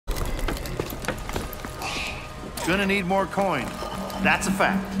Gonna need more coin. That's a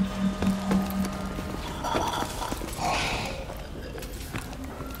fact.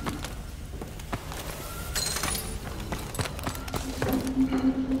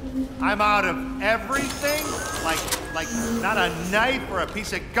 I'm out of everything? Like not a knife or a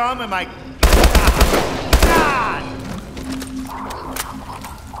piece of gum in my... God!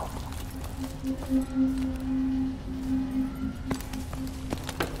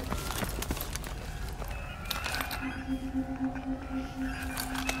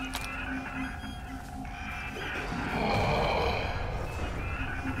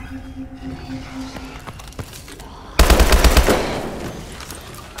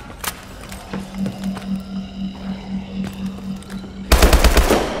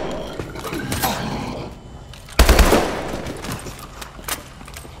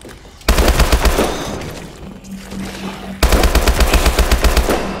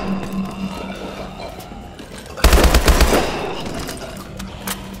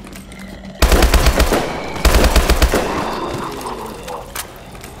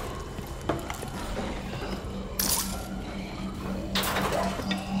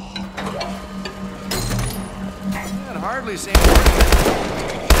 Hardly seem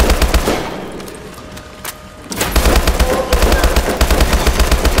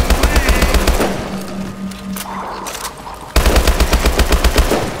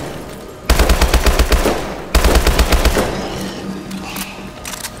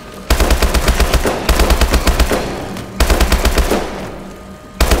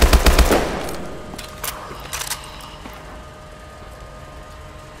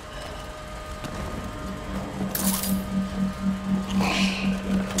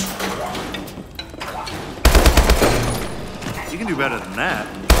You can do better than that.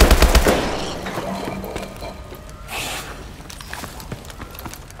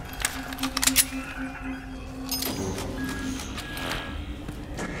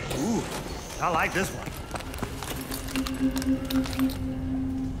 Ooh, I like this one.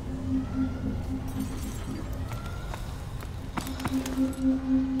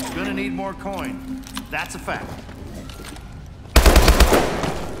 Gonna need more coin. That's a fact.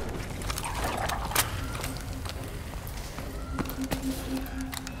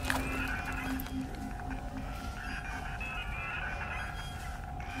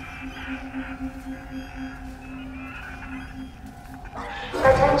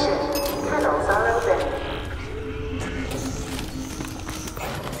 Attention, tunnels are open.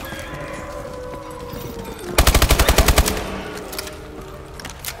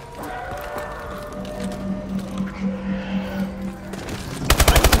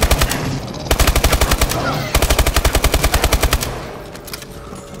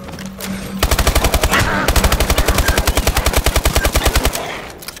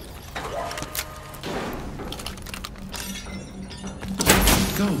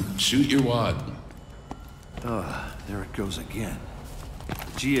 Go, shoot your wad. There it goes again. The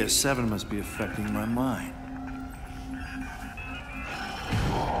GS7 must be affecting my mind.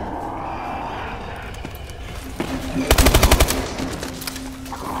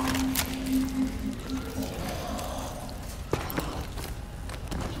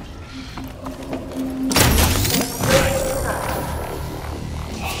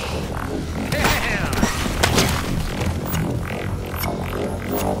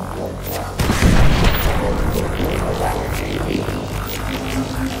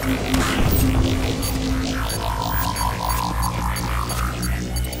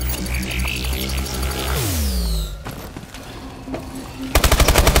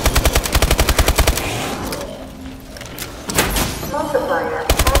 Multiplier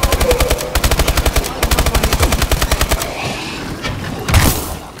activated.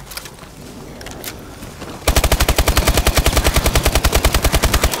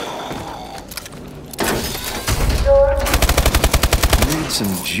 Need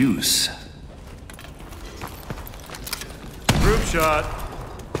some juice. Group shot.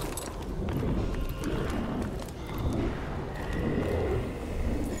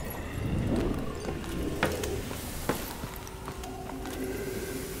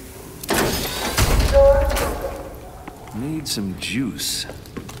 Need some juice.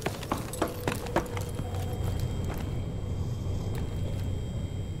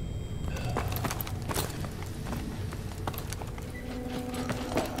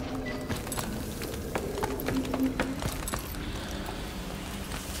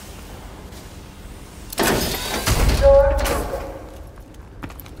 Door open.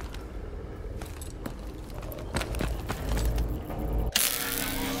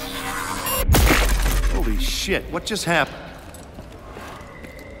 Holy shit, what just happened?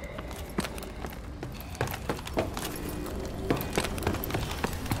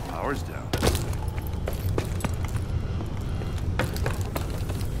 power's down.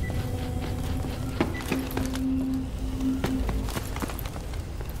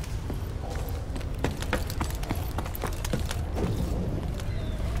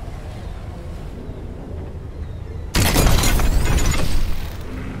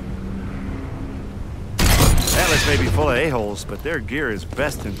 Atlas may be full of a-holes, but their gear is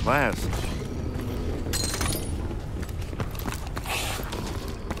best in class.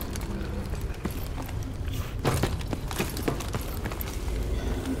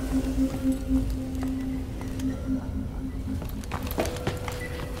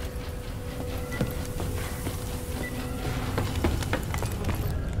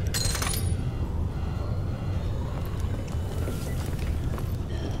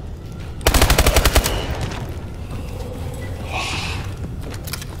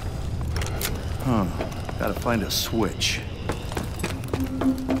 Gotta find a switch.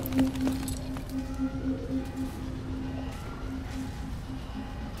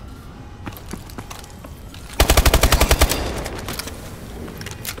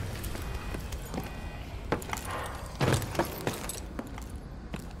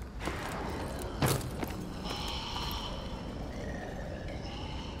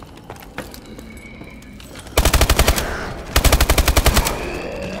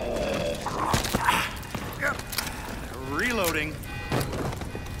 Reloading.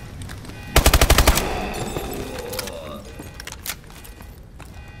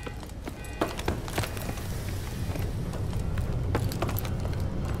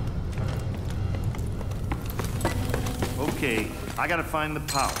 Okay, I gotta find the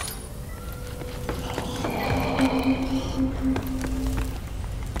power.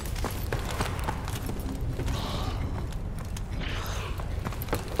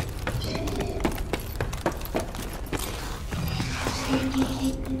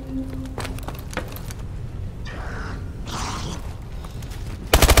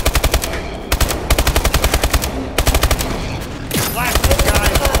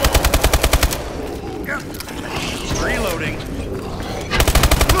 Reloading.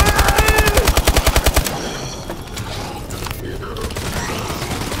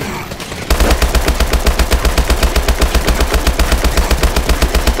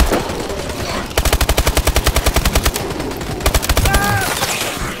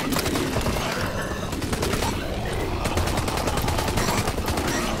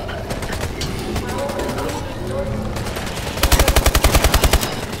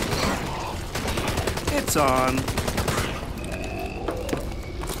 It's on.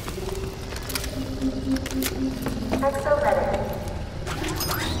 Exo-medic.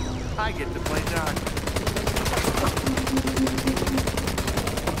 I get to play Doc.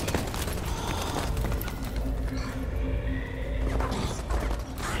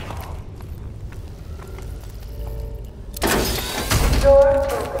 Door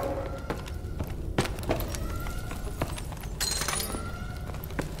open.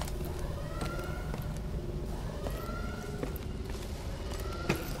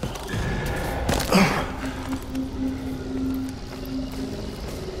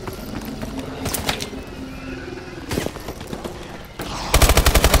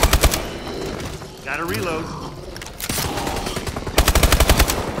 Gotta reload.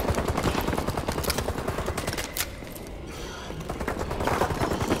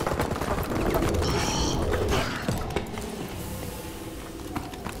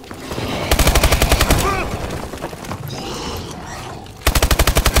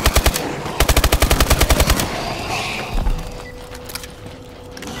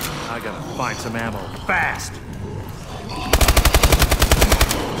 I gotta find some ammo fast.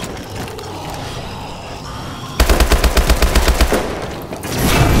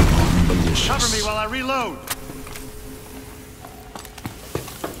 Cover me while I reload.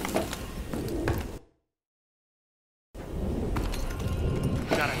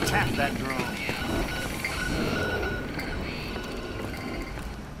 Gotta tap that drone.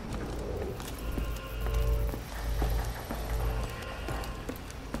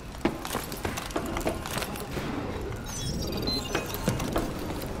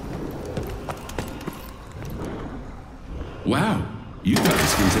 Wow, you thought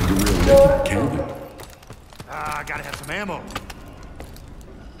this thing's like a real liquid cannon. I gotta have some ammo.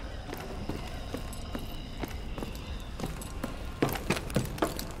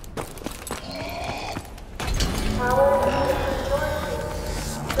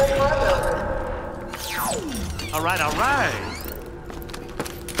 All right, all right.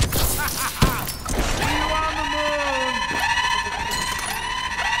 See you on the moon.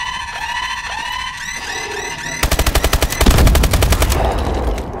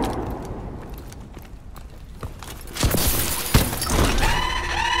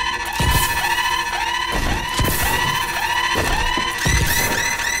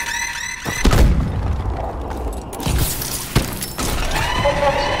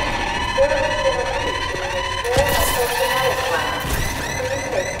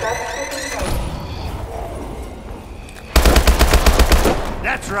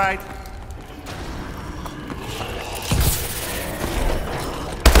 right.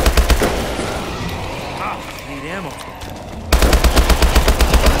 Oh, need ammo.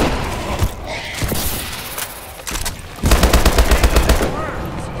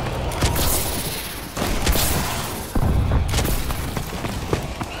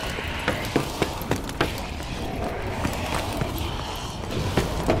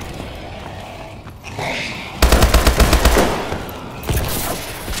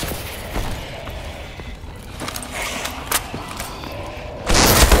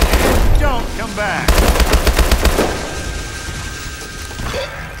 Don't come back.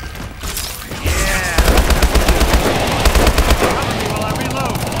 Yeah. Cover me while I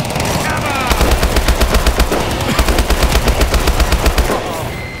reload. Come on. Oh,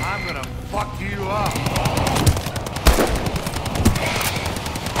 I'm gonna fuck you up.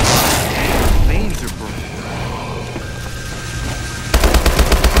 Veins are broken.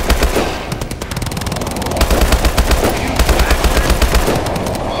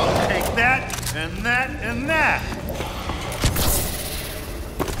 Take that, and that, and that.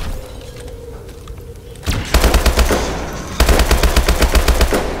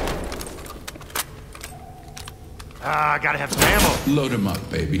 Ah, gotta have some ammo. Load him up,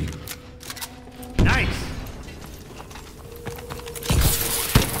 baby. Nice.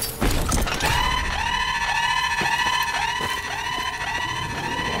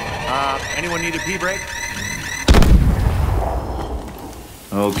 Anyone need a pee break?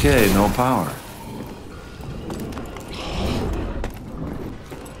 Okay, no power.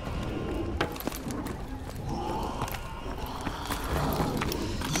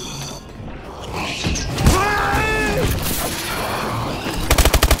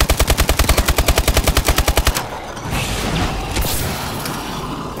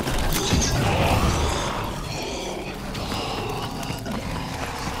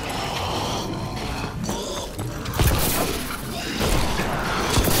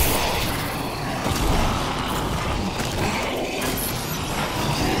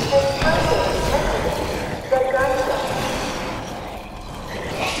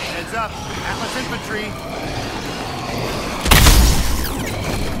 Heads up, Atlas Infantry.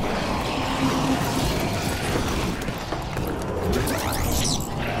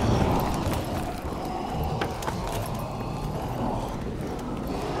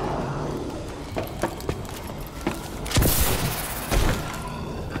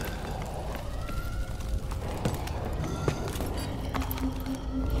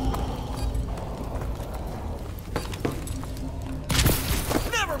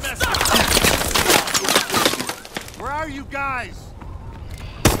 Never mess with me. Where are you guys?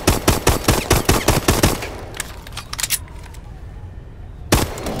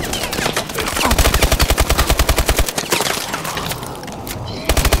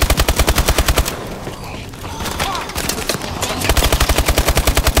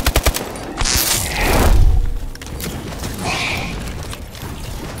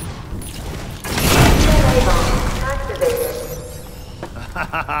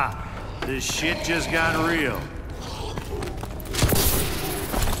 This shit just got real.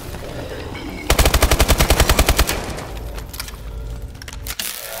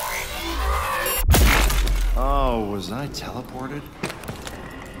 Oh, was I teleported?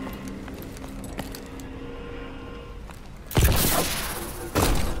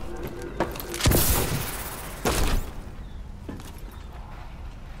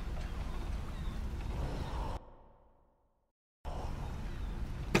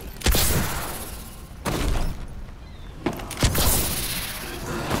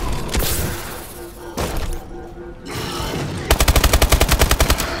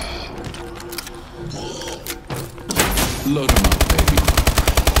 Load him up.